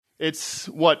It's,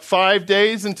 5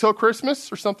 days until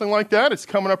Christmas or something like that? It's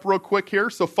coming up real quick here.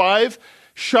 So 5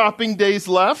 shopping days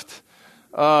left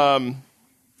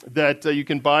that you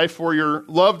can buy for your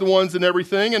loved ones and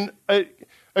everything. And it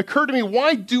occurred to me,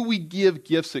 why do we give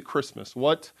gifts at Christmas?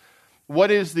 What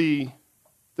is the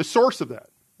source of that?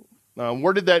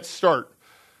 Where did that start?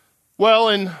 Well,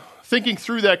 in thinking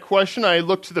through that question, I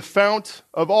looked to the fount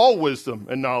of all wisdom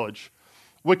and knowledge,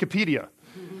 Wikipedia.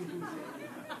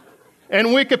 And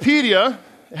Wikipedia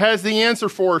has the answer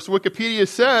for us. Wikipedia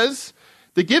says,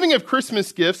 the giving of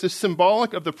Christmas gifts is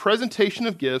symbolic of the presentation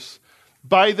of gifts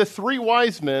by the 3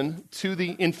 wise men to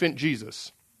the infant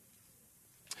Jesus.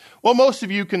 Well, most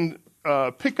of you can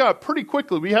pick up pretty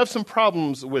quickly. We have some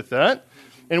problems with that.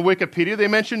 In Wikipedia, they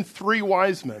mentioned 3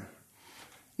 wise men.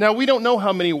 Now, we don't know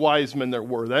how many wise men there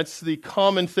were. That's the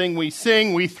common thing we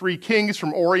sing, We Three Kings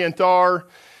from Orient are,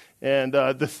 and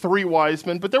the 3 wise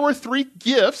men. But there were 3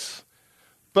 gifts.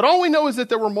 But all we know is that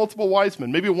there were multiple wise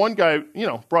men. Maybe one guy,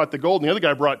 brought the gold, and the other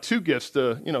guy brought 2 gifts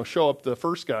to, show up the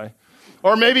first guy.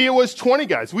 Or maybe it was 20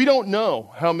 guys. We don't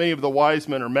know how many of the wise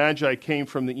men or magi came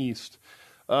from the east.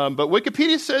 But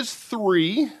Wikipedia says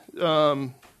 3,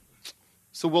 so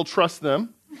we'll trust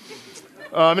them.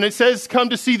 And it says, come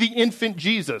to see the infant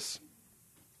Jesus.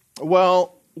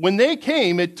 Well, when they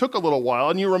came, it took a little while.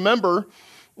 And you remember,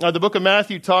 the book of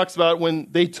Matthew talks about when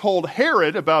they told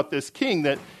Herod about this king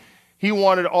that he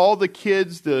wanted all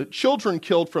the children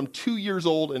killed from 2 years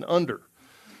old and under.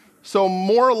 So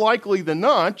more likely than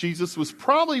not, Jesus was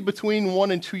probably between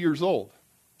 1 and 2 years old.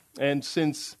 And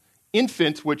since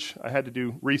infant, which I had to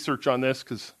do research on this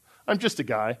because I'm just a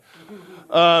guy,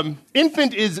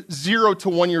 infant is 0 to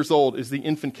 1 years old is the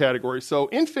infant category. So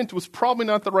infant was probably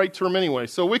not the right term anyway.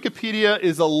 So Wikipedia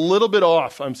is a little bit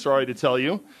off, I'm sorry to tell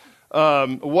you.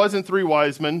 It wasn't 3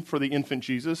 wise men for the infant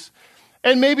Jesus.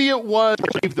 And maybe it was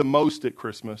the most at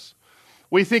Christmas.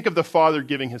 We think of the Father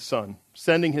giving his Son,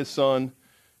 sending his Son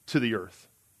to the earth.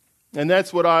 And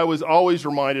that's what I was always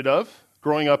reminded of,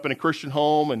 growing up in a Christian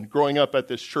home and growing up at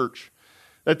this church,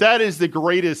 that is the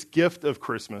greatest gift of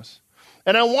Christmas.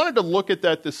 And I wanted to look at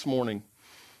that this morning.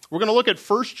 We're going to look at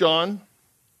 1 John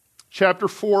chapter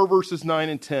 4, verses 9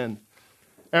 and 10.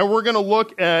 And we're going to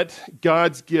look at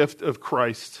God's gift of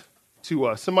Christ to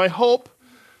us. And my hope,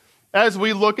 as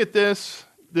we look at this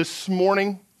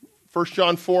morning, 1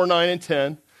 John 4, 9, and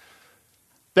 10,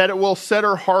 that it will set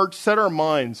our hearts, set our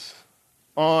minds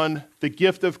on the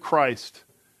gift of Christ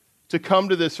to come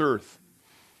to this earth.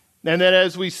 And that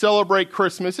as we celebrate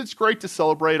Christmas, it's great to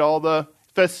celebrate all the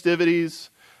festivities,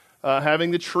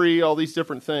 having the tree, all these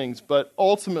different things. But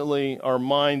ultimately, our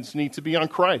minds need to be on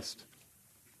Christ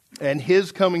and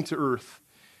his coming to earth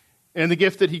and the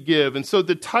gift that he gave. And so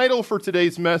the title for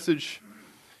today's message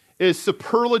is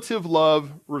Superlative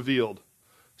Love Revealed.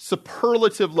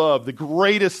 Superlative love, the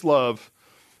greatest love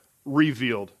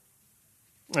revealed.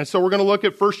 And so we're going to look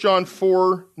at 1 John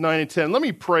 4, 9, and 10. Let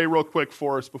me pray real quick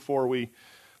for us before we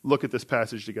look at this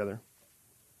passage together.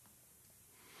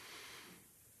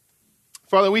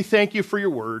 Father, we thank you for your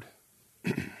word.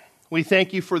 We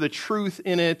thank you for the truth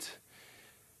in it.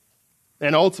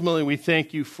 And ultimately, we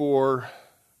thank you for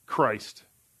Christ,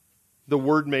 the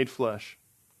Word made flesh.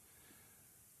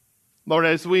 Lord,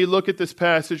 as we look at this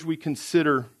passage, we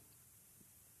consider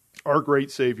our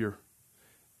great Savior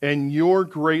and your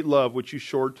great love, which you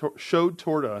showed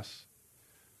toward us.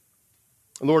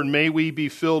 Lord, may we be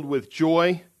filled with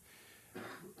joy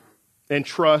and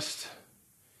trust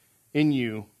in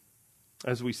you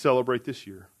as we celebrate this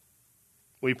year.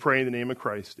 We pray in the name of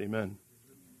Christ. Amen.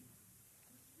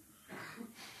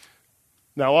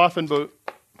 Now, often, but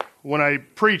when I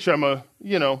preach, know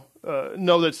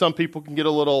that some people can get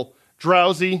a little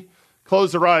drowsy,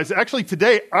 close their eyes. Actually,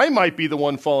 today, I might be the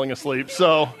one falling asleep,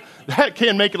 so that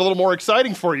can make it a little more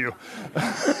exciting for you.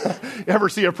 You ever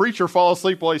see a preacher fall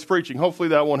asleep while he's preaching? Hopefully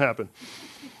that won't happen.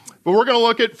 But we're going to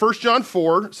look at 1 John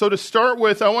 4. So to start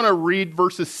with, I want to read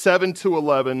verses 7 to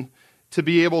 11 to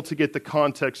be able to get the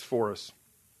context for us.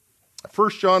 1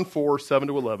 John 4, 7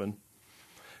 to 11.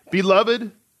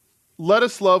 Beloved, let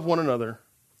us love one another,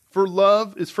 for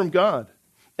love is from God.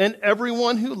 And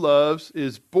everyone who loves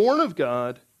is born of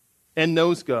God and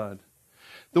knows God.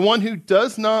 The one who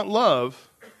does not love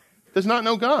does not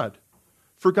know God,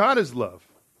 for God is love.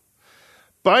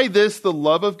 By this the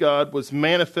love of God was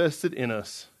manifested in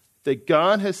us, that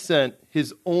God has sent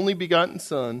his only begotten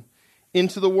Son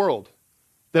into the world,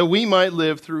 that we might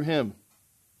live through him.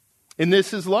 And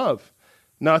this is love,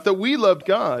 not that we loved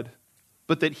God,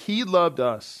 but that he loved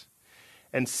us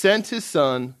and sent his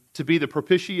Son to be the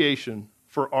propitiation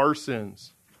for our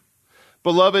sins.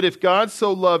 Beloved, if God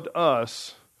so loved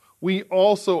us, we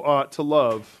also ought to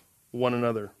love one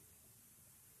another.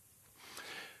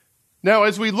 Now,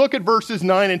 as we look at verses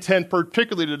 9 and 10,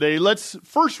 particularly today, let's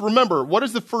first remember, what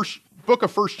is the first book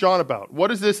of 1 John about?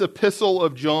 What is this epistle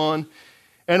of John,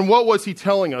 and what was he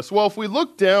telling us? Well, if we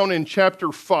look down in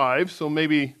chapter 5, so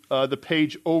maybe the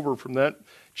page over from that,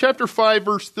 chapter 5,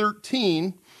 verse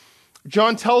 13,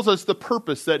 John tells us the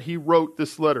purpose that he wrote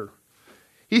this letter.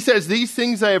 He says, "These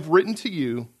things I have written to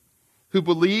you who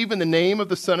believe in the name of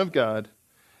the Son of God,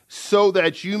 so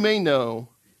that you may know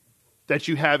that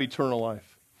you have eternal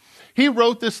life." He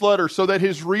wrote this letter so that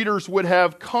his readers would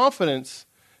have confidence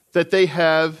that they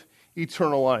have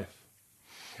eternal life.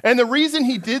 And the reason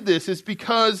he did this is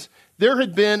because there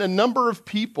had been a number of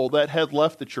people that had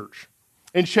left the church.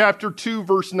 In chapter 2,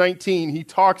 verse 19, he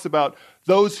talks about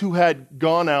those who had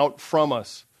gone out from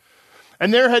us.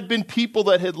 And there had been people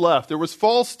that had left. There was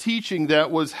false teaching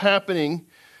that was happening.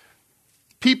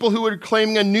 People who were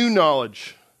claiming a new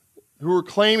knowledge, who were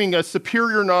claiming a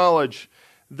superior knowledge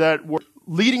that were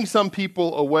leading some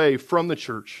people away from the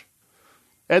church.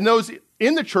 And those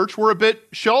in the church were a bit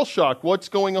shell-shocked. What's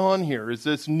going on here? Is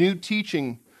this new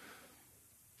teaching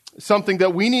something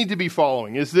that we need to be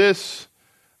following? Is this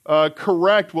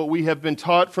correct, what we have been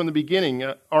taught from the beginning?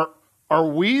 Are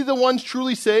we the ones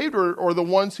truly saved, or the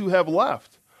ones who have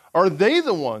left? Are they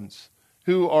the ones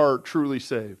who are truly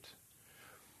saved?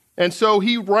 And so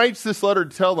he writes this letter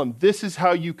to tell them, this is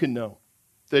how you can know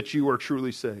that you are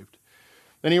truly saved.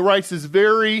 And he writes this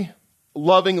very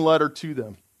loving letter to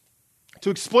them.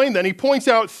 To explain that, he points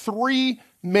out three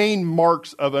main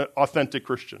marks of an authentic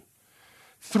Christian.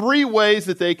 Three ways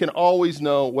that they can always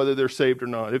know whether they're saved or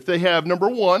not. If they have, number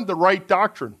one, the right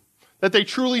doctrine, that they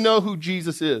truly know who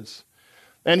Jesus is.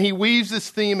 And he weaves this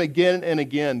theme again and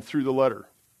again through the letter.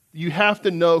 You have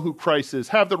to know who Christ is,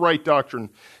 have the right doctrine.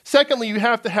 Secondly, you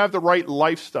have to have the right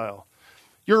lifestyle.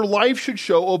 Your life should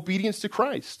show obedience to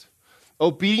Christ,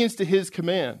 obedience to his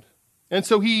command. And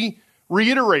so he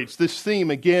reiterates this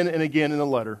theme again and again in the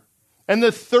letter. And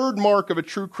the third mark of a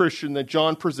true Christian that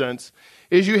John presents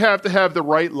is you have to have the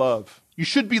right love. You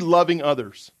should be loving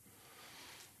others.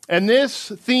 And this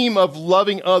theme of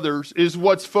loving others is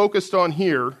what's focused on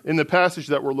here in the passage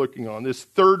that we're looking on, this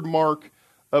third mark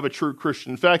of a true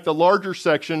Christian. In fact, the larger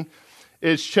section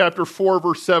is chapter 4,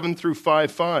 verse 7 through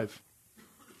 5:5.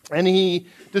 And he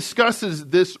discusses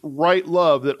this right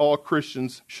love that all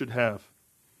Christians should have.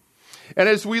 And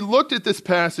as we looked at this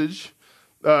passage,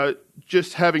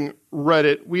 just having read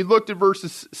it, we looked at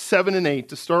verses 7 and 8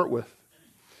 to start with.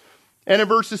 And in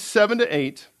verses 7 to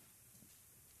 8,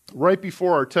 right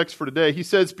before our text for today, he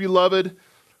says, "Beloved,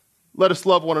 let us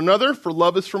love one another, for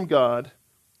love is from God.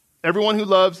 Everyone who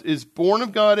loves is born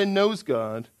of God and knows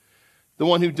God. The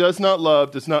one who does not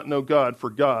love does not know God, for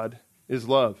God is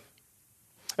love."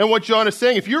 And what John is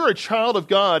saying, if you're a child of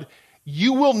God,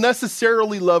 you will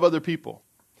necessarily love other people.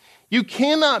 You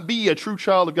cannot be a true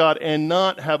child of God and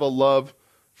not have a love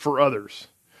for others.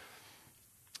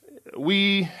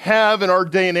 We have in our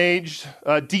day and age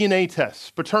DNA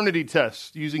tests, paternity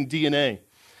tests using DNA.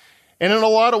 And in a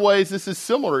lot of ways, this is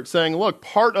similar. It's saying, look,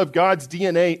 part of God's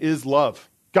DNA is love.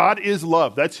 God is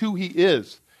love. That's who he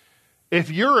is. If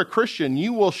you're a Christian,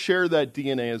 you will share that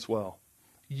DNA as well.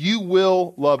 You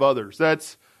will love others.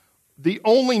 That's the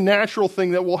only natural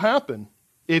thing that will happen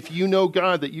if you know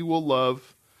God, that you will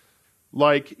love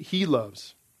like he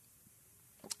loves.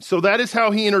 So that is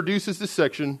how he introduces this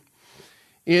section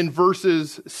in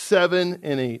verses 7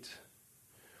 and 8.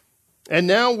 And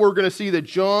now we're going to see that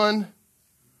John,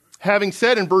 having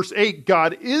said in verse 8,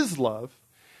 God is love,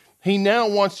 he now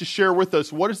wants to share with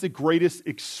us what is the greatest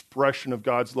expression of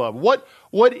God's love.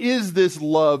 What is this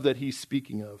love that he's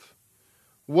speaking of?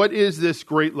 What is this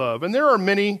great love? And there are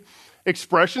many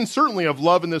expressions, certainly, of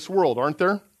love in this world, aren't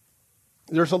there?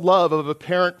 There's a love of a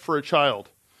parent for a child.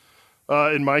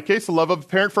 In my case, a love of a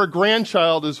parent for a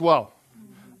grandchild as well.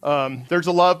 There's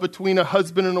a love between a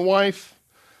husband and a wife.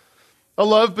 A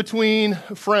love between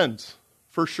friends,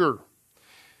 for sure.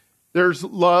 There's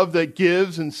love that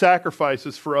gives and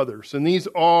sacrifices for others. And these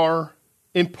are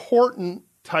important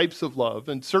types of love.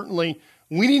 And certainly,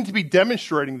 we need to be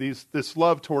demonstrating this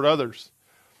love toward others.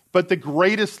 But the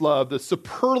greatest love, the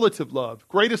superlative love,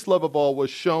 greatest love of all, was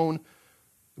shown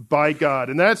by God.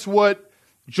 And that's what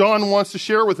John wants to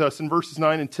share with us in verses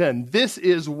 9 and 10. This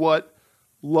is what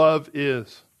love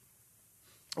is.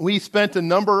 We spent a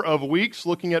number of weeks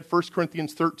looking at 1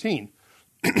 Corinthians 13,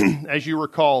 as you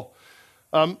recall,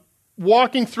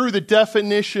 walking through the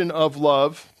definition of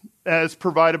love as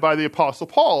provided by the Apostle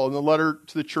Paul in the letter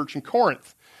to the church in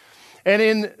Corinth. And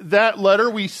in that letter,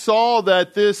 we saw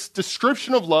that this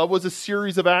description of love was a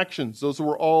series of actions. Those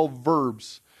were all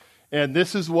verbs. And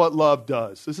this is what love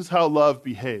does. This is how love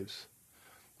behaves.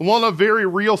 Well, in a very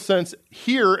real sense,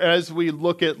 here as we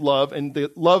look at love and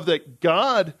the love that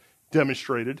God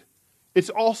demonstrated, it's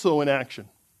also in action.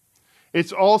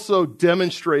 It's also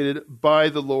demonstrated by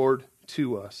the Lord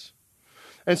to us.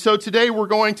 And so today we're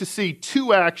going to see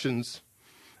two actions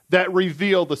that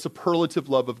reveal the superlative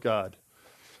love of God.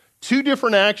 Two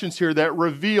different actions here that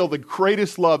reveal the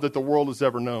greatest love that the world has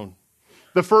ever known.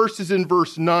 The first is in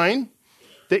verse 9,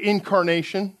 the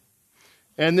incarnation,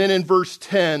 and then in verse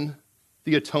 10,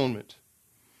 the atonement.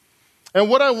 And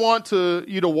what I want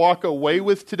you to walk away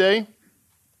with today,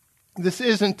 this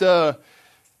isn't,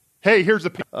 hey, here's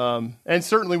a... and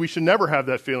certainly we should never have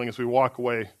that feeling as we walk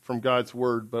away from God's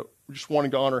word, but we're just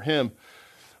wanting to honor him.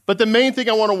 But the main thing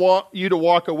I want you to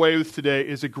walk away with today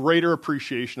is a greater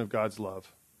appreciation of God's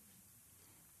love.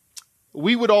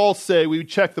 We would all say, we would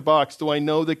check the box, do I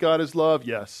know that God is love?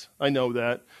 Yes, I know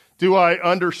that. Do I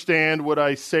understand what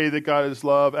I say that God is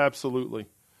love? Absolutely.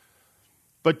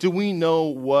 But do we know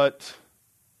what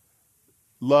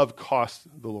love cost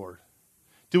the Lord?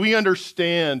 Do we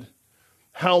understand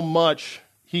how much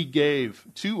he gave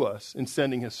to us in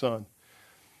sending his son?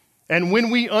 And when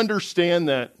we understand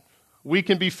that, we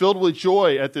can be filled with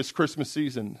joy at this Christmas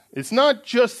season. It's not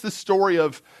just the story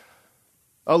of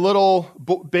a little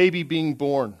baby being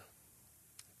born.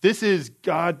 This is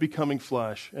God becoming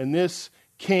flesh, and this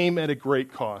came at a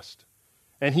great cost.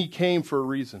 And he came for a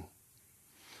reason.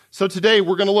 So today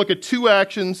we're going to look at two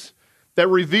actions that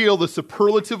reveal the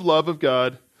superlative love of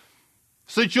God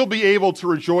so that you'll be able to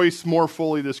rejoice more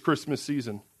fully this Christmas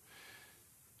season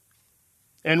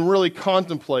and really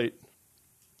contemplate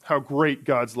how great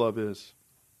God's love is.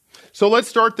 So let's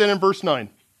start then in verse 9.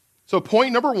 So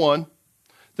point number 1,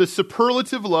 the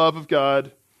superlative love of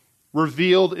God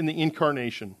revealed in the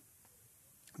incarnation.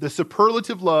 The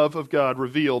superlative love of God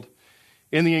revealed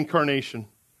in the incarnation.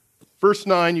 Verse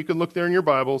 9, you can look there in your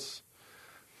Bibles.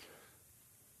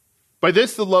 By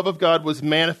this the love of God was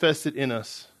manifested in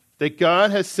us, that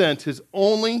God has sent his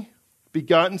only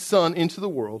begotten Son into the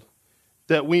world,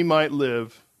 that we might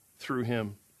live through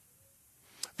him.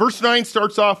 Verse 9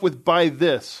 starts off with by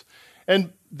this,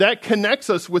 and that connects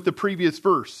us with the previous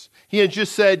verse. He had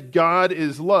just said God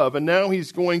is love, and now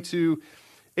he's going to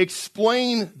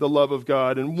explain the love of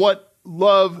God and what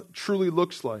love truly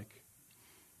looks like.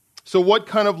 So what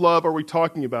kind of love are we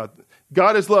talking about?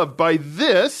 God is love. By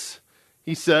this,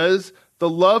 he says, the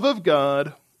love of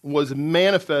God was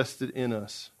manifested in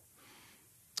us.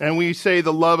 And we say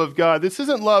the love of God. This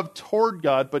isn't love toward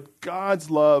God, but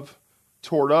God's love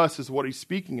toward us is what he's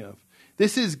speaking of.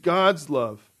 This is God's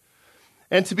love.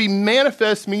 And to be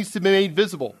manifest means to be made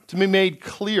visible, to be made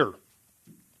clear.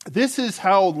 This is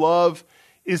how love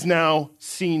is now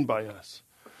seen by us.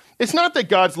 It's not that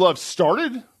God's love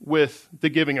started with the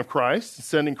giving of Christ,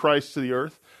 sending Christ to the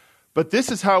earth, but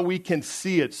this is how we can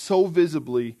see it so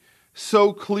visibly,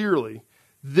 so clearly.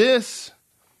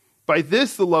 By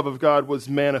this the love of God was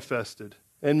manifested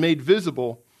and made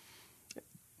visible.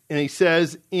 And he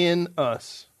says, in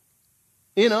us.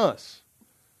 In us.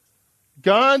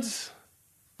 God's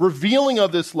revealing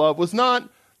of this love was not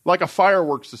like a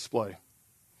fireworks display.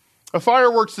 A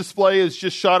fireworks display is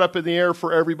just shot up in the air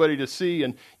for everybody to see,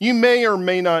 and you may or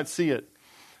may not see it.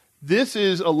 This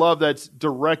is a love that's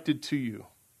directed to you.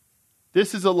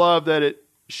 This is a love that it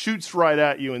shoots right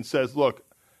at you and says, look,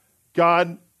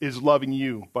 God is loving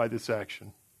you by this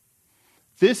action.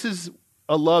 This is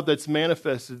a love that's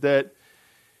manifested that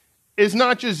is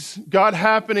not just God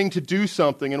happening to do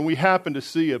something and we happen to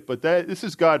see it, but this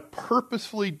is God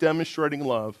purposefully demonstrating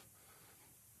love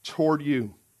toward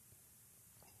you.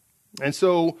 And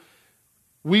so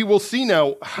we will see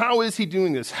now, how is he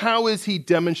doing this? How is he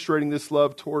demonstrating this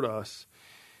love toward us?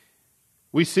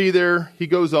 We see there, he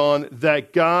goes on,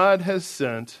 that God has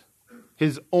sent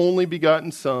his only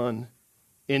begotten Son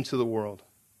into the world.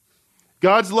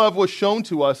 God's love was shown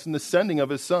to us in the sending of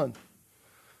his Son.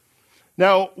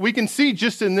 Now, we can see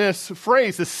just in this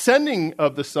phrase, the sending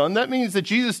of the Son, that means that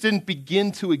Jesus didn't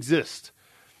begin to exist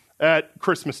at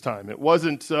Christmas time. It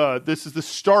wasn't, this is the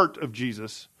start of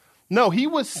Jesus. No, he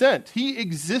was sent. He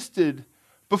existed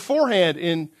beforehand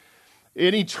in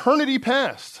eternity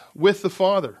past with the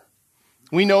Father.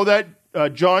 We know that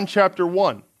John chapter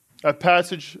 1, a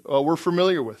passage we're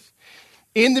familiar with.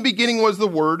 In the beginning was the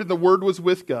Word, and the Word was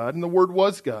with God, and the Word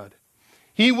was God.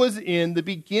 He was in the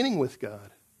beginning with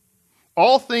God.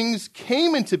 All things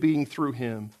came into being through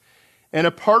him, and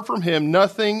apart from him,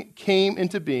 nothing came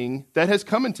into being that has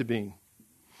come into being.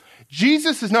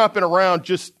 Jesus has not been around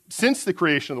just since the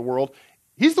creation of the world.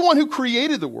 He's the one who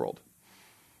created the world.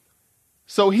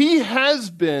 So he has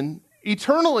been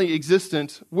eternally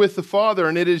existent with the Father,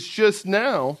 and it is just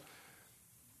now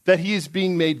that he is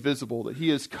being made visible, that he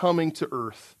is coming to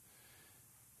earth.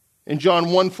 In John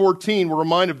 1:14, we're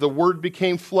reminded the Word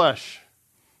became flesh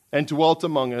and dwelt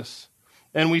among us,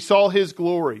 and we saw his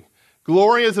glory.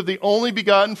 Glory as of the only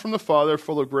begotten from the Father,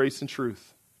 full of grace and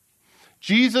truth.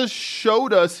 Jesus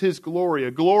showed us his glory,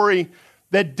 a glory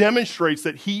that demonstrates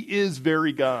that he is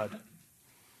very God.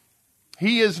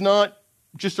 He is not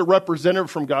just a representative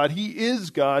from God. He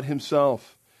is God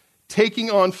himself,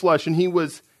 taking on flesh, and he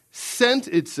was sent,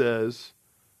 it says,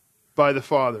 by the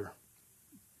Father.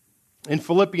 In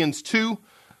Philippians 2,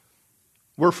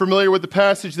 we're familiar with the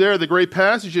passage there, the great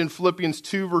passage in Philippians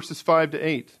 2, verses 5 to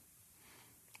 8.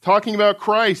 Talking about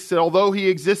Christ, that although he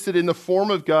existed in the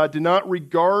form of God, did not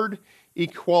regard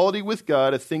equality with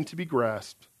God a thing to be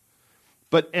grasped,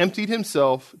 but emptied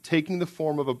himself, taking the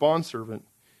form of a bondservant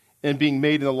and being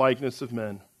made in the likeness of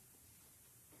men.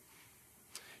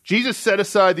 Jesus set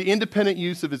aside the independent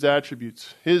use of his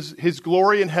attributes, his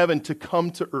glory in heaven, to come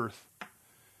to earth.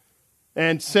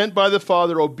 And sent by the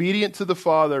Father, obedient to the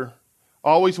Father,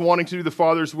 always wanting to do the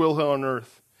Father's will on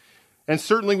earth. And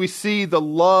certainly we see the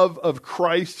love of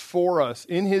Christ for us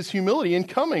in his humility in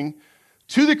coming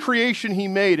to the creation he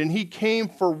made. And he came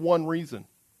for one reason.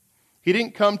 He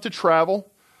didn't come to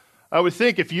travel. I would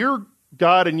think if you're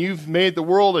God and you've made the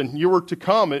world and you were to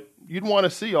come, you'd want to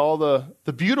see all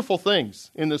the beautiful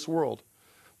things in this world.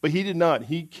 But he did not.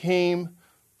 He came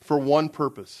for one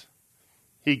purpose.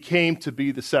 He came to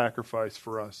be the sacrifice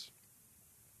for us.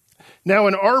 Now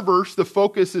in our verse, the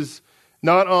focus is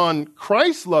not on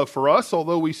Christ's love for us,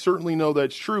 although we certainly know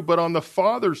that's true, but on the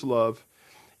Father's love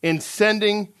in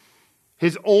sending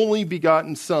his only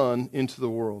begotten Son into the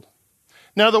world.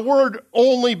 Now the word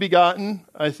only begotten,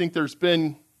 I think there's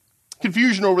been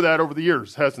confusion over that over the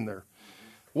years, hasn't there?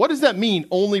 What does that mean,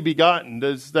 only begotten?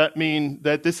 Does that mean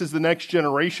that this is the next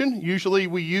generation? Usually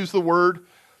we use the word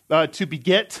to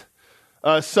beget.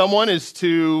 Someone is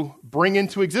to bring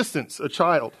into existence a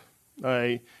child.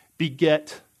 I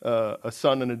beget a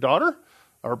son and a daughter,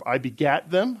 or I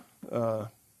begat them,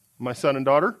 my son and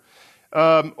daughter.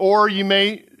 Or you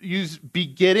may use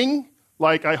begetting,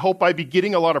 like I hope I be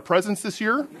getting a lot of presents this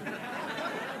year.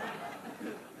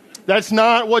 That's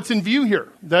not what's in view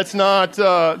here. That's not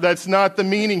the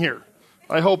meaning here.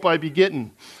 I hope I be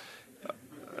getting.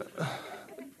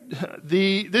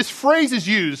 This phrase is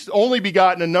used, only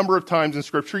begotten, a number of times in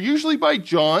Scripture, usually by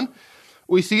John.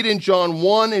 We see it in John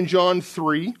 1 and John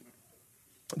 3.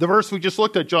 The verse we just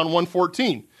looked at, John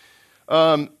 1:14.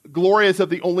 Glory is of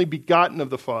the only begotten of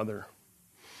the Father.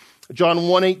 John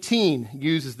 1:18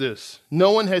 uses this.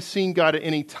 No one has seen God at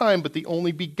any time, but the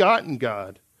only begotten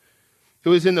God,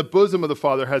 who is in the bosom of the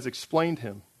Father, has explained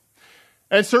him.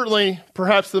 And certainly,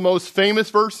 perhaps the most famous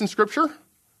verse in Scripture,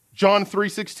 John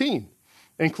 3:16.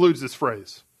 includes this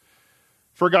phrase.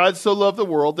 For God so loved the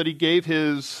world that he gave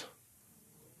his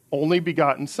only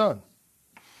begotten Son.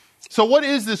 So what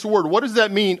is this word? What does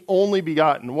that mean, only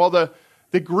begotten? Well,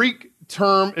 the Greek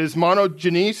term is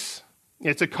monogenes.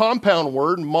 It's a compound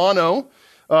word, mono,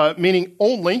 meaning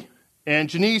only, and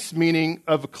genes meaning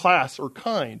of a class or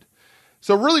kind.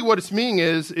 So really what it's meaning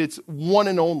is it's one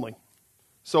and only.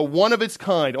 So one of its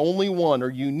kind, only one,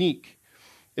 or unique,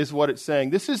 is what it's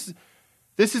saying. This is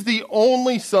the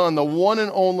only Son, the one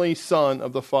and only Son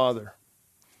of the Father.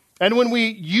 And when we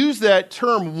use that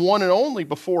term, one and only,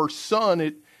 before Son,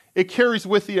 it carries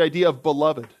with the idea of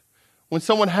beloved. When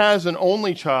someone has an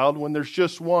only child, when there's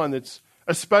just one, it's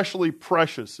especially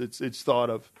precious, it's thought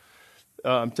of,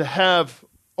 to have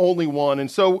only one.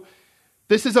 And so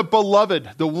this is a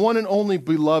beloved, the one and only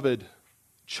beloved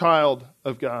child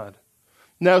of God.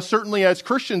 Now, certainly as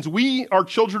Christians, we are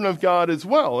children of God as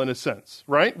well, in a sense,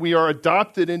 right? We are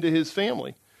adopted into his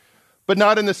family, but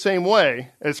not in the same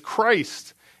way as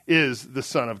Christ is the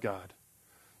Son of God.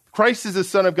 Christ is the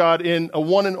Son of God in a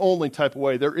one and only type of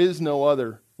way. There is no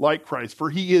other like Christ,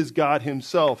 for he is God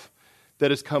himself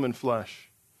that has come in flesh.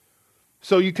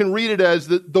 So you can read it as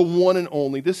the one and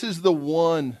only. This is the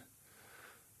one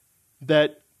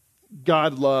that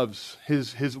God loves,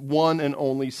 his one and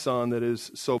only Son that is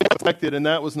so perfected, and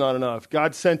that was not enough.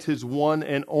 God sent his one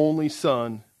and only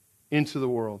Son into the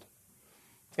world.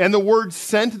 And the word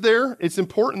sent there, it's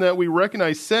important that we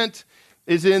recognize sent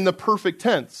is in the perfect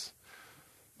tense.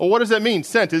 Well, what does that mean,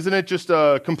 sent? Isn't it just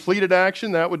a completed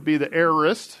action? That would be the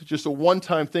aorist, just a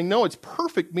one-time thing. No, it's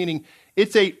perfect, meaning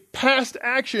it's a past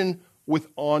action with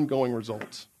ongoing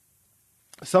results.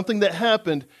 Something that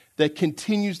happened that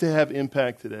continues to have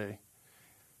impact today.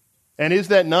 And is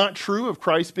that not true of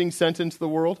Christ being sent into the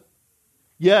world?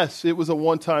 Yes, it was a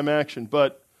one-time action,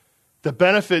 but the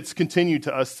benefits continue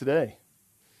to us today.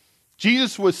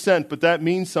 Jesus was sent, but that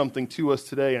means something to us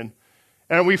today.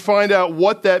 And we find out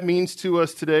what that means to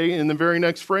us today in the very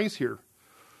next phrase here.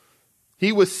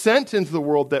 He was sent into the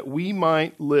world that we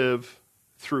might live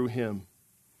through him.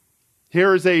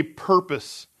 Here is a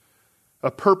purpose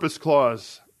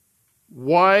clause.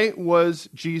 Why was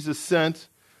Jesus sent?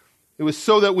 It was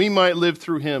so that we might live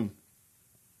through him.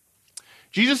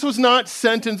 Jesus was not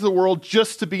sent into the world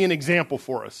just to be an example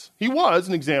for us. He was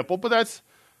an example, but that's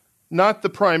not the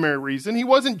primary reason. He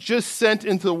wasn't just sent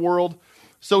into the world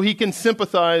so he can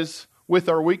sympathize with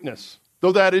our weakness,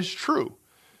 though that is true.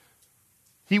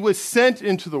 He was sent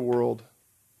into the world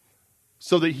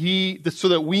so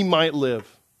that we might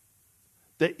live,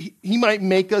 that he might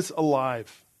make us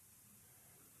alive.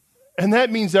 And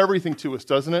that means everything to us,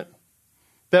 doesn't it?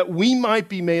 That we might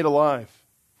be made alive.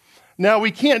 Now,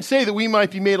 we can't say that we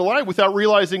might be made alive without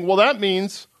realizing, well, that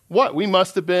means what? We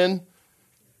must have been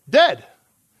dead.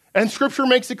 And Scripture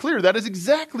makes it clear that is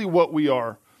exactly what we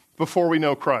are before we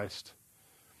know Christ.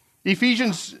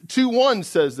 Ephesians 2:1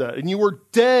 says that, and you were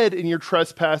dead in your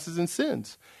trespasses and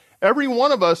sins. Every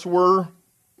one of us were,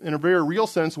 in a very real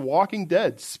sense, walking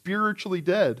dead, spiritually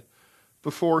dead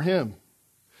before him.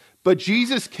 But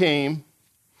Jesus came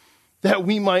that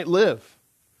we might live.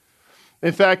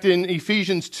 In fact, in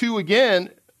Ephesians 2 again,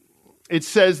 it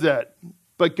says that,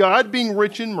 but God being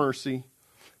rich in mercy,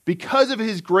 because of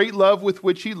his great love with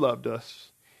which he loved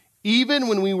us, even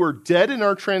when we were dead in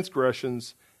our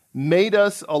transgressions, made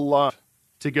us alive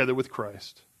together with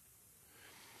Christ.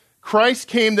 Christ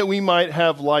came that we might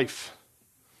have life.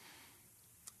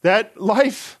 That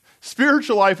life,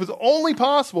 spiritual life, was only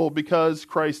possible because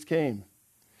Christ came.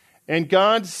 And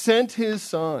God sent his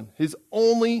Son, his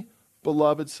only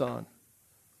beloved Son,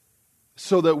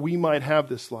 so that we might have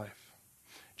this life.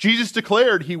 Jesus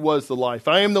declared he was the life.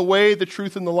 I am the way, the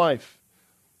truth, and the life.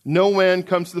 No man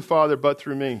comes to the Father but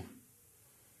through me.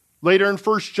 Later in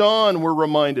 1 John, we're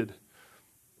reminded,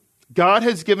 God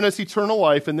has given us eternal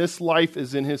life, and this life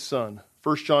is in his Son.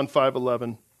 1 John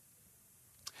 5:11.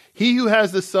 He who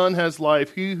has the Son has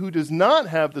life. He who does not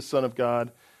have the Son of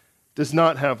God does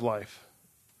not have life.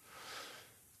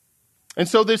 And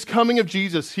so this coming of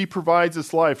Jesus, he provides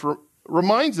us life,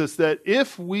 reminds us that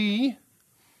if we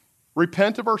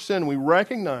repent of our sin, we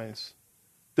recognize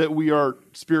that we are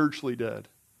spiritually dead.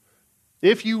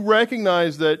 If you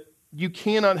recognize that you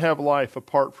cannot have life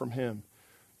apart from him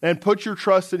and put your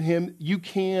trust in him, you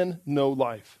can know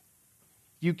life.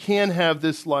 You can have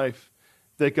this life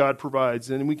that God provides,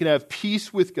 and we can have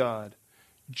peace with God,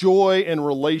 joy and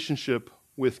relationship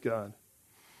with God.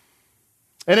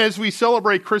 And as we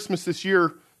celebrate Christmas this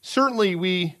year, certainly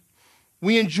we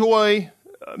enjoy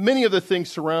many of the things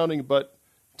surrounding, but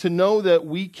to know that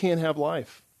we can have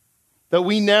life, that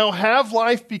we now have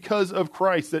life because of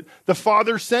Christ, that the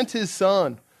Father sent his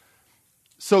Son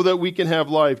so that we can have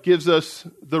life, gives us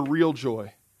the real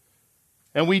joy.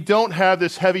 And we don't have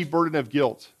this heavy burden of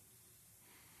guilt.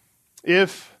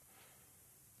 If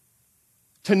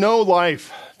to know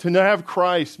life, to have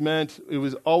Christ meant it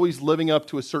was always living up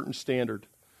to a certain standard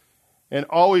and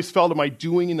always felt, am I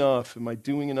doing enough? Am I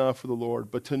doing enough for the Lord?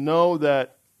 But to know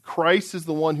that Christ is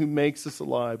the one who makes us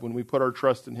alive when we put our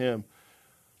trust in him,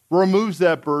 removes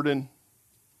that burden,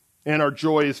 and our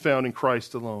joy is found in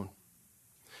Christ alone.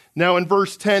 Now in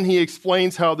verse 10, he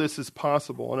explains how this is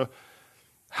possible and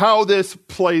how this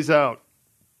plays out.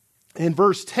 In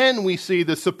verse 10, we see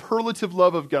the superlative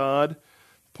love of God.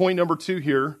 Point number 2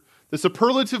 here. The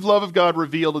superlative love of God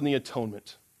revealed in the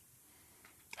atonement.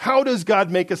 How does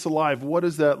God make us alive? What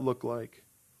does that look like?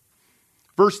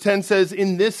 Verse 10 says,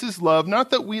 in this is love, not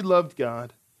that we loved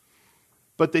God,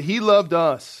 but that he loved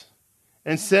us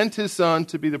and sent his Son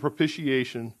to be the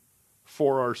propitiation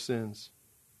for our sins.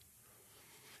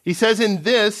 He says, in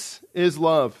this is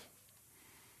love.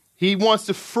 He wants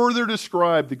to further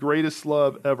describe the greatest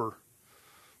love ever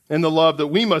and the love that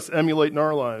we must emulate in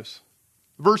our lives.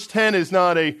 Verse 10 is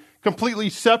not a completely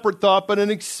separate thought, but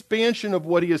an expansion of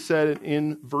what he has said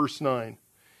in verse 9.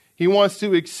 He wants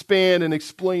to expand and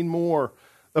explain more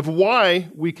of why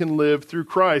we can live through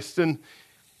Christ. And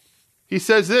he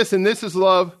says this, and this is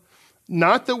love,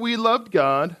 not that we loved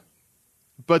God,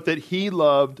 but that he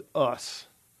loved us.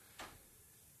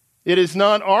 It is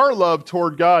not our love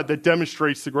toward God that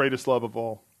demonstrates the greatest love of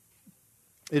all.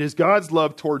 It is God's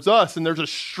love towards us. And there's a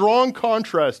strong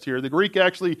contrast here. The Greek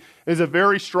actually is a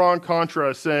very strong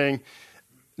contrast saying,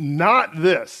 not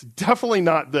this, definitely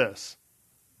not this,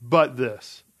 but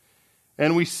this.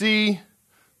 And we see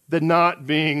the not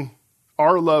being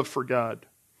our love for God.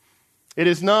 It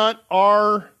is not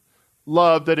our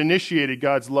love that initiated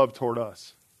God's love toward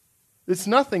us. It's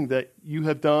nothing that you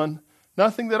have done,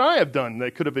 nothing that I have done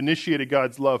that could have initiated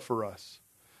God's love for us.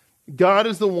 God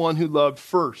is the one who loved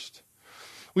first.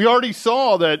 We already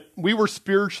saw that we were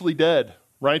spiritually dead,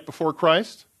 right, before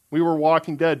Christ. We were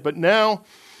walking dead. But now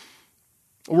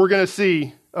we're going to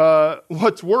see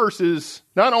what's worse is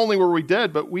not only were we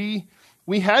dead, but we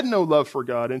had no love for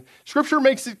God. And Scripture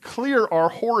makes it clear our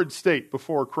horrid state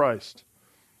before Christ.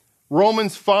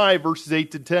 Romans 5, verses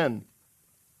 8 to 10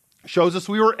 shows us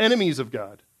we were enemies of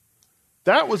God.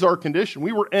 That was our condition.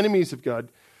 We were enemies of God.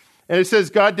 And it says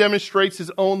God demonstrates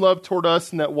his own love toward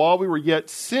us in that while we were yet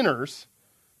sinners,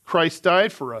 Christ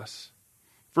died for us.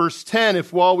 Verse 10,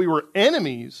 if while we were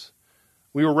enemies,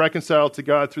 we were reconciled to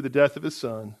God through the death of his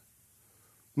Son,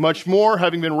 much more,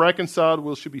 having been reconciled,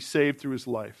 we should be saved through his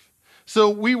life. So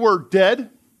we were dead.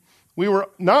 We were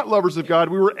not lovers of God.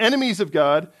 We were enemies of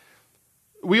God.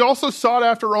 We also sought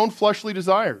after our own fleshly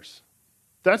desires.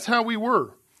 That's how we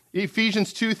were.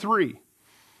 Ephesians 2:3.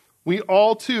 We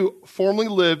all too formerly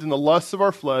lived in the lusts of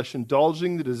our flesh,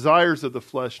 indulging the desires of the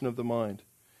flesh and of the mind,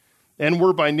 and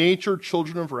were by nature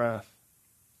children of wrath.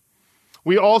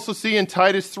 We also see in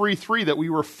Titus 3:3 that we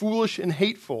were foolish and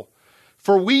hateful.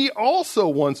 For we also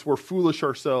once were foolish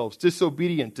ourselves,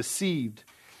 disobedient, deceived,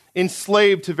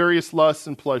 enslaved to various lusts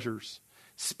and pleasures,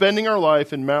 spending our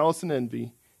life in malice and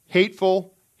envy,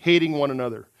 hateful, hating one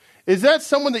another. Is that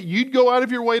someone that you'd go out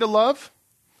of your way to love?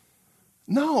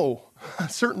 No,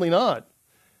 certainly not.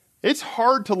 It's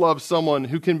hard to love someone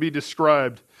who can be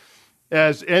described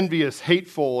as envious,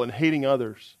 hateful, and hating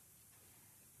others.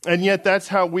 And yet that's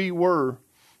how we were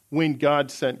when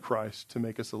God sent Christ to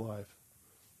make us alive.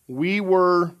 We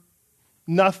were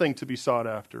nothing to be sought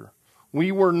after.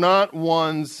 We were not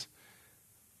ones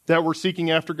that were seeking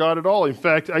after God at all. In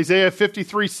fact, Isaiah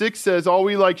 53:6 says, all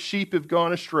we like sheep have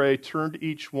gone astray, turned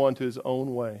each one to his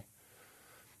own way.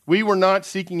 We were not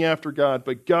seeking after God,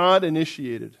 but God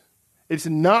initiated. It's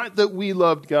not that we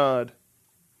loved God,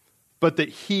 but that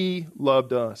he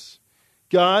loved us.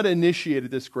 God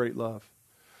initiated this great love.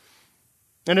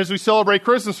 And as we celebrate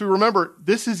Christmas, we remember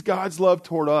this is God's love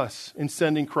toward us in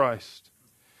sending Christ.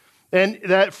 And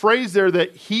that phrase there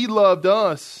that he loved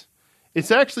us, it's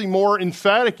actually more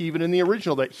emphatic even in the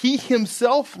original, that he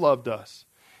himself loved us.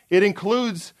 It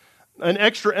includes an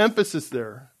extra emphasis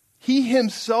there. He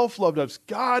himself loved us.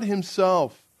 God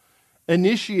himself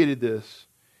initiated this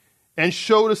and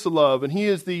showed us the love. And he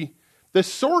is the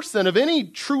source then of any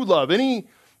true love, any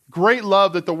great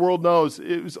love that the world knows.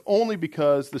 It was only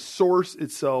because the source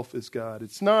itself is God.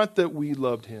 It's not that we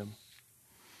loved him.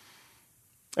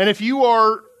 And if you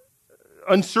are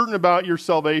uncertain about your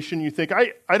salvation, you think,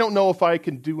 I don't know if I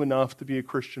can do enough to be a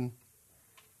Christian.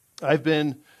 I've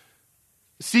been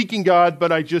seeking God,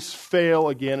 but I just fail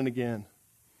again and again.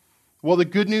 Well, the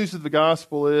good news of the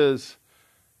gospel is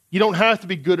you don't have to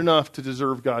be good enough to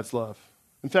deserve God's love.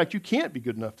 In fact, you can't be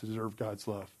good enough to deserve God's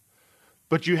love.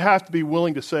 But you have to be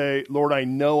willing to say, Lord, I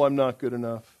know I'm not good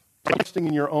enough. Trusting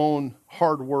in your own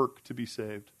hard work to be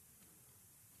saved.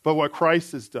 But what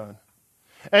Christ has done.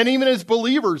 And even as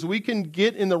believers, we can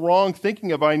get in the wrong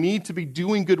thinking of I need to be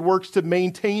doing good works to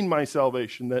maintain my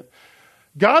salvation. That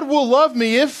God will love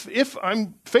me if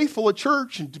I'm faithful at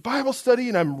church and Bible study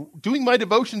and I'm doing my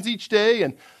devotions each day.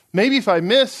 And maybe if I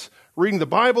miss reading the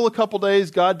Bible a couple days,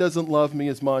 God doesn't love me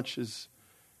as much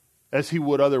as he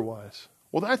would otherwise.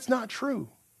 Well, that's not true.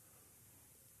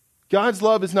 God's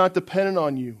love is not dependent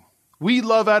on you. We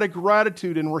love out of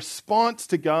gratitude in response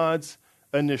to God's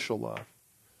initial love.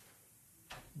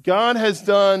 God has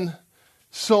done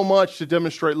so much to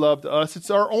demonstrate love to us. It's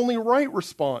our only right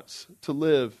response to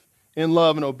live in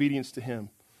love and obedience to him.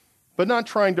 But not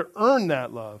trying to earn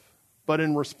that love, but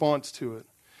in response to it.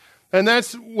 And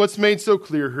that's what's made so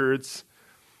clear here. It's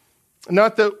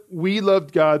not that we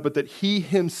loved God, but that he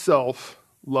himself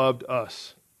loved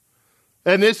us.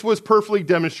 And this was perfectly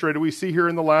demonstrated. We see here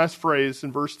in the last phrase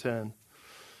in verse 10.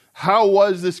 How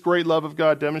was this great love of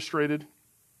God demonstrated?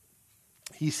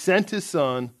 He sent his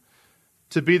Son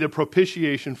to be the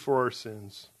propitiation for our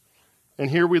sins. And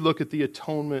here we look at the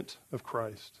atonement of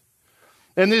Christ.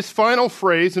 And this final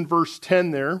phrase in verse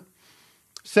 10 there,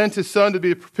 sent his Son to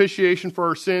be a propitiation for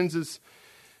our sins,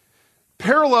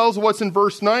 parallels what's in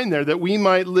verse 9 there, that we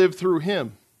might live through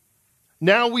him.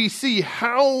 Now we see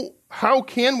how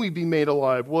can we be made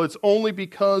alive? Well, it's only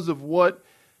because of what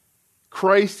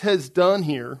Christ has done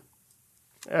here,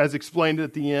 as explained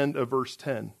at the end of verse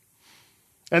 10.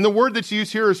 And the word that's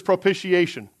used here is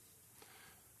propitiation.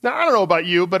 Now, I don't know about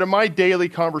you, but in my daily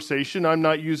conversation, I'm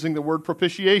not using the word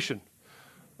propitiation.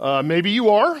 Maybe you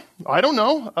are. I don't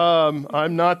know.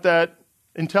 I'm not that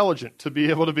intelligent to be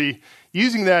able to be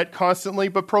using that constantly,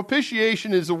 but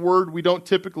propitiation is a word we don't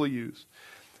typically use.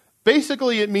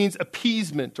 Basically, it means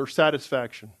appeasement or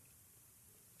satisfaction,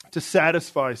 to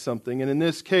satisfy something. And in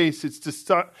this case,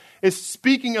 it's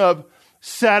speaking of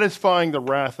satisfying the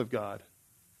wrath of God,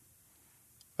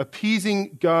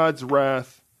 appeasing God's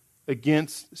wrath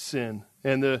against sin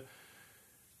and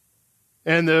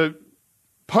the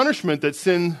punishment that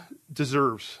sin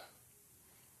deserves.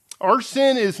 Our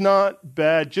sin is not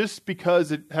bad just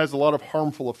because it has a lot of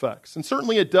harmful effects. And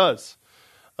certainly it does.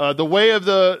 The way of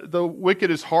the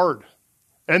wicked is hard.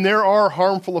 And there are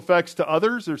harmful effects to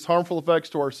others. There's harmful effects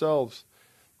to ourselves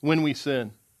when we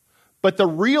sin. But the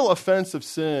real offense of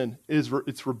sin is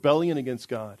it's rebellion against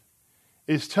God.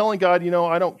 It's telling God,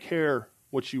 I don't care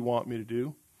what you want me to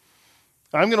do.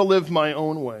 I'm going to live my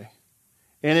own way.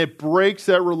 And it breaks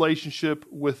that relationship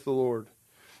with the Lord.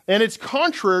 And it's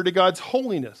contrary to God's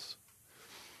holiness.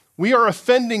 We are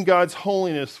offending God's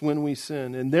holiness when we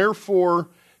sin. And therefore,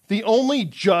 the only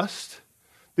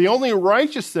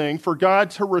righteous thing for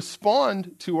God to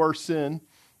respond to our sin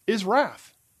is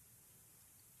wrath.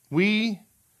 We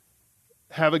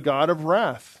have a God of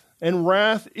wrath. And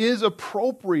wrath is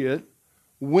appropriate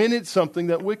when it's something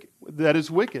that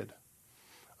is wicked.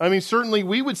 I mean, certainly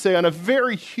we would say on a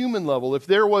very human level, if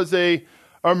there was a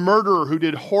murderer who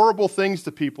did horrible things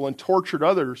to people and tortured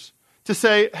others, to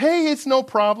say, hey, it's no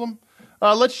problem.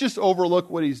 Let's just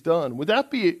overlook what he's done. Would that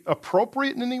be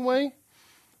appropriate in any way?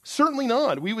 Certainly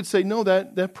not. We would say, no,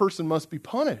 that person must be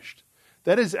punished.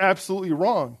 That is absolutely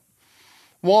wrong.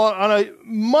 Well, on a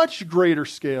much greater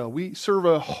scale, we serve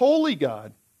a holy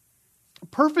God,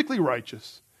 perfectly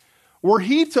righteous. Were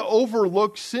he to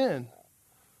overlook sin,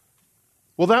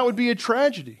 well, that would be a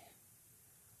tragedy.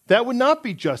 That would not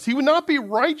be just. He would not be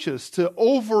righteous to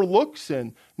overlook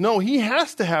sin. No, he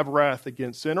has to have wrath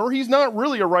against sin, or he's not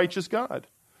really a righteous God.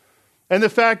 And the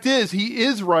fact is, he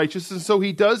is righteous, and so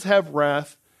he does have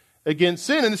wrath against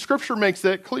sin, and the Scripture makes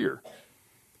that clear.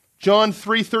 John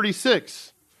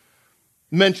 3:36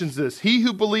 mentions this. He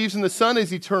who believes in the Son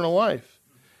has eternal life,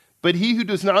 but he who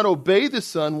does not obey the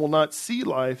Son will not see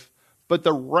life, but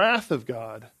the wrath of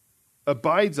God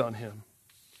abides on him.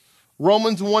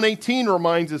 Romans 1:18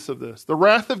 reminds us of this. The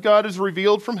wrath of God is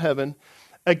revealed from heaven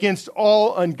against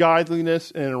all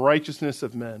ungodliness and unrighteousness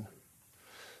of men.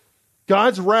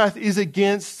 God's wrath is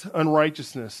against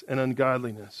unrighteousness and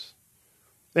ungodliness.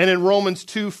 And in Romans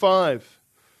 2:5,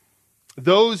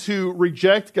 those who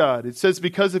reject God, it says,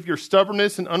 because of your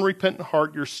stubbornness and unrepentant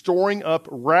heart, you're storing up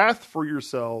wrath for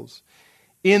yourselves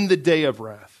in the day of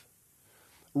wrath.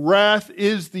 Wrath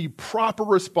is the proper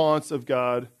response of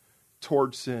God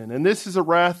towards sin. And this is a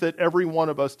wrath that every one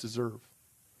of us deserve.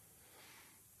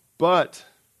 But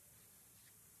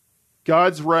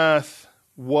God's wrath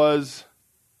was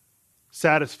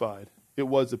satisfied. It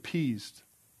was appeased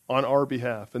on our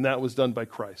behalf, and that was done by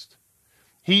Christ.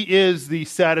 He is the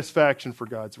satisfaction for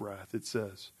God's wrath, it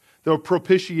says. The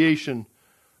propitiation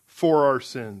for our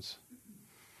sins.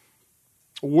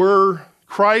 Were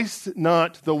Christ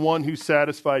not the one who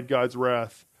satisfied God's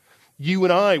wrath, you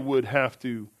and I would have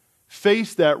to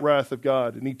face that wrath of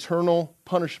God, an eternal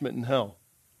punishment in hell.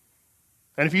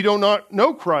 And if you do not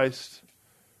know Christ,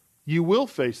 you will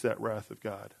face that wrath of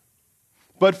God.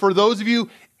 But for those of you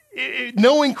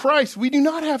knowing Christ, we do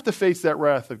not have to face that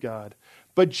wrath of God.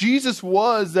 But Jesus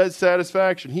was that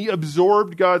satisfaction. He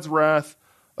absorbed God's wrath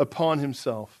upon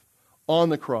himself on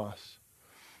the cross.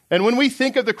 And when we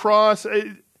think of the cross,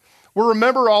 we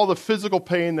remember all the physical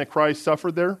pain that Christ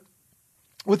suffered there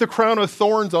with a crown of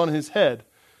thorns on his head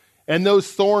and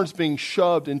those thorns being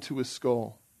shoved into his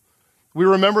skull. We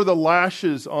remember the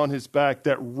lashes on his back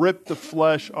that ripped the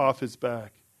flesh off his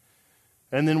back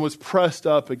and then was pressed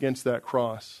up against that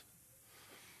cross.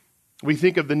 We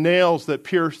think of the nails that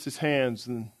pierced his hands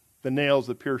and the nails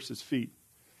that pierced his feet.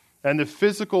 And the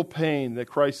physical pain that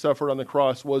Christ suffered on the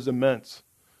cross was immense.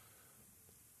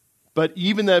 But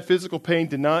even that physical pain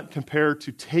did not compare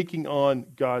to taking on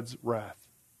God's wrath.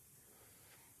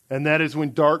 And that is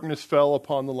when darkness fell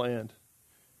upon the land.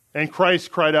 And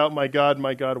Christ cried out, my God,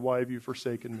 why have you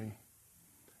forsaken me?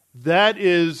 That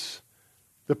is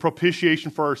the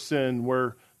propitiation for our sin,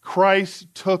 where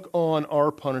Christ took on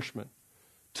our punishment,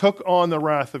 took on the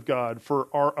wrath of God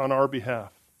on our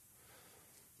behalf.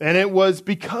 And it was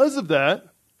because of that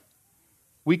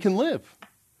we can live.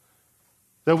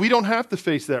 That we don't have to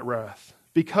face that wrath,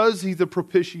 because he's the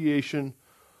propitiation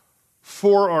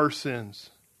for our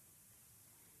sins.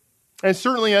 And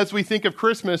certainly as we think of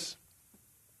Christmas,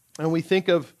 and we think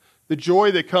of the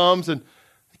joy that comes, and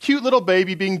a cute little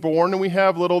baby being born, and we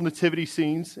have little nativity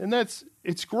scenes, and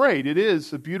it's great. It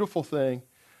is a beautiful thing.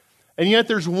 And yet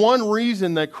there's one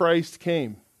reason that Christ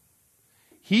came.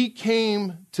 He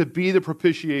came to be the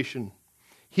propitiation.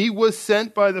 He was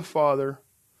sent by the Father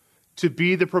to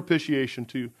be the propitiation,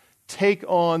 to take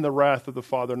on the wrath of the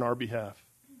Father on our behalf.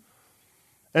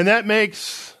 And that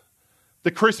makes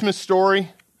the Christmas story,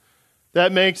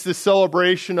 that makes the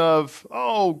celebration of,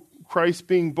 Christ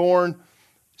being born,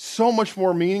 so much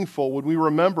more meaningful when we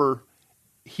remember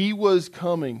He was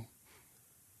coming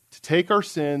to take our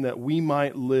sin that we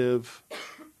might live,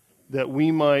 that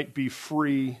we might be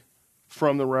free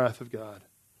from the wrath of God.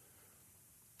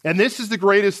 And this is the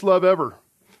greatest love ever.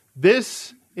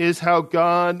 This is how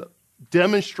God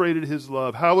demonstrated His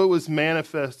love, how it was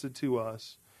manifested to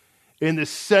us in the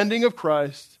sending of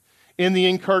Christ, in the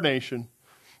incarnation,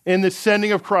 in the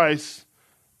sending of Christ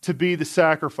to be the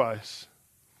sacrifice,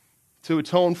 to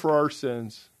atone for our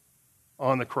sins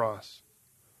on the cross.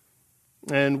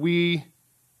 And we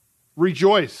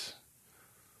rejoice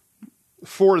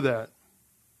for that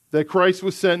Christ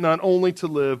was sent not only to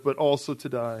live, but also to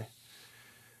die.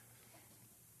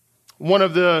 One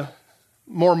of the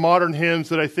more modern hymns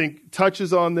that I think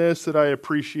touches on this, that I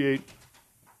appreciate,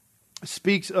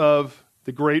 speaks of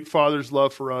the great Father's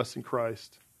love for us in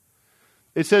Christ.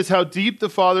 It says, "How deep the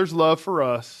Father's love for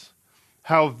us,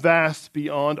 how vast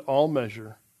beyond all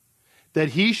measure, that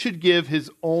He should give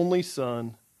His only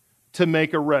Son to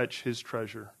make a wretch His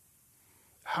treasure.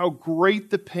 How great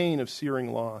the pain of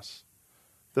searing loss.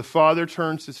 The Father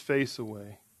turns His face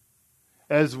away,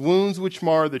 as wounds which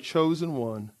mar the chosen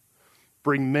one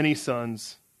bring many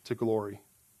sons to glory."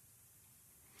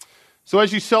 So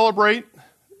as you celebrate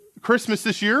Christmas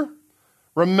this year,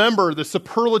 remember the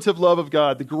superlative love of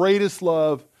God, the greatest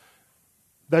love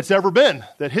that's ever been,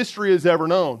 that history has ever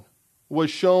known, was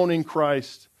shown in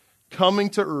Christ, coming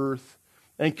to earth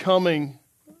and coming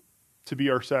to be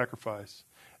our sacrifice.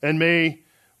 And may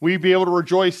we be able to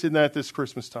rejoice in that this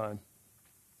Christmas time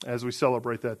as we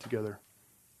celebrate that together.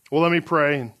 Well, let me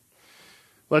pray, and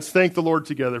let's thank the Lord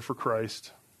together for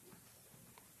Christ.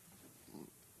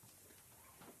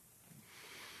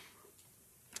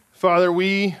 Father,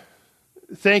 we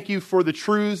thank You for the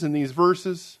truths in these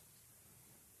verses,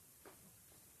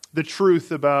 the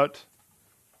truth about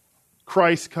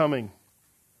Christ coming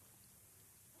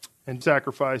and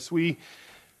sacrifice. We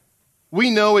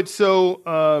know it's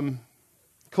so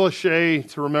cliche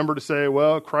to remember to say,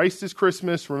 well, Christ is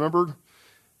Christmas, remember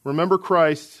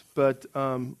Christ, but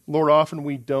Lord, often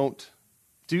we don't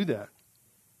do that.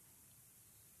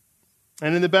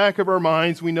 And in the back of our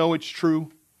minds, we know it's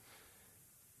true.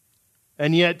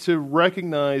 And yet to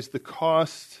recognize the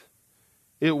cost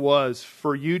it was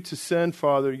for You to send,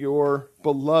 Father, Your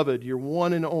beloved, Your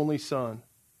one and only Son.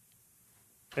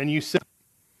 And You said,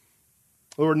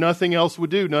 Lord, nothing else would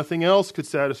do. Nothing else could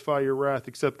satisfy Your wrath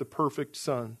except the perfect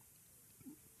Son.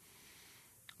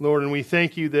 Lord, and we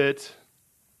thank You that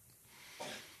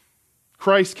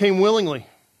Christ came willingly.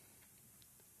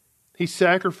 He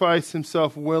sacrificed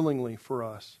Himself willingly for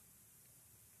us.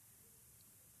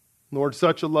 Lord,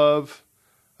 such a love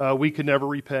we could never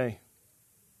repay.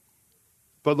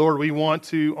 But Lord, we want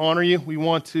to honor You. We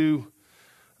want to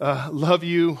love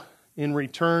You in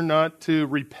return, not to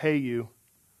repay You,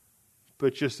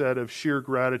 but just out of sheer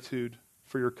gratitude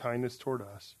for Your kindness toward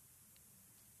us.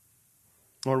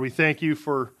 Lord, we thank You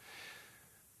for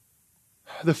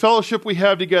the fellowship we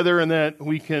have together, and that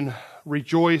we can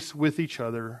rejoice with each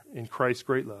other in Christ's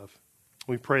great love.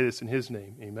 We pray this in His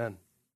name. Amen.